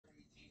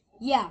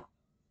Yeah,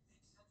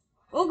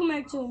 welcome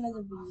back to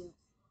another video.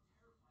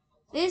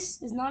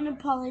 This is not an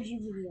apology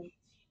video.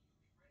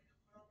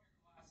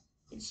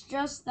 It's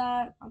just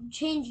that I'm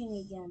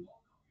changing again.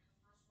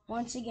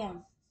 Once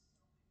again.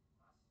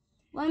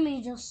 Let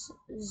me just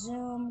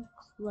zoom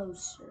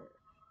closer.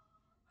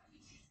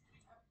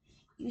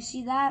 You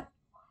see that?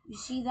 You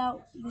see that?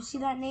 You see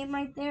that name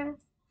right there?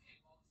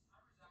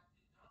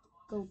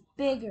 Go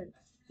bigger.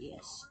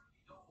 Yes.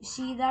 You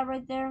see that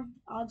right there?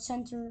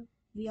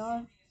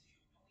 ODDCenterVR.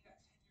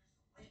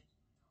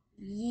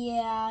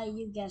 Yeah,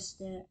 you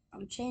guessed it.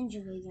 I'm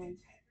changing again.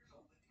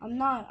 I'm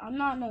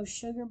not no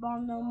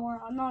SugarBomb no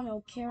more. I'm not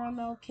no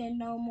Caramel Kid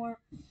no more.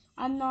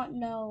 I'm not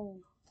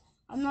no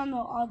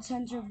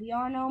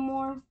ODDCenterVR no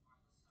more.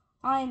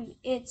 I'm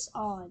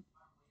ItzODD.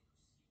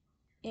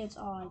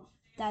 ItzODD.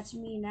 That's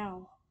me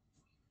now.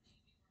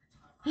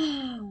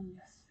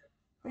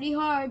 Pretty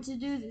hard to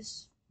do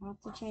this. I have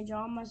to change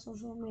all my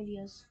social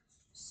medias.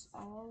 It's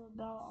all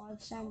about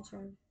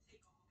ODDCenter.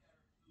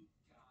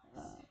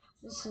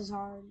 This is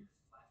hard.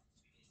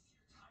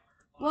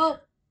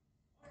 Well,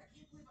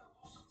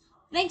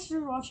 thanks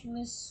for watching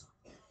this.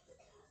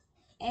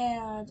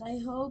 And I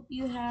hope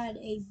you had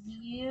a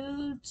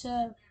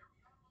beautiful...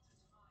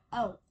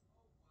 Oh.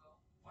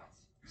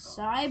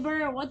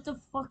 Cyber, what the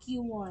fuck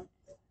you want?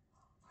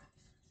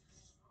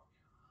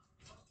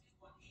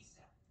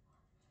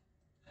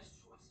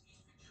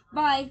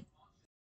 Bye.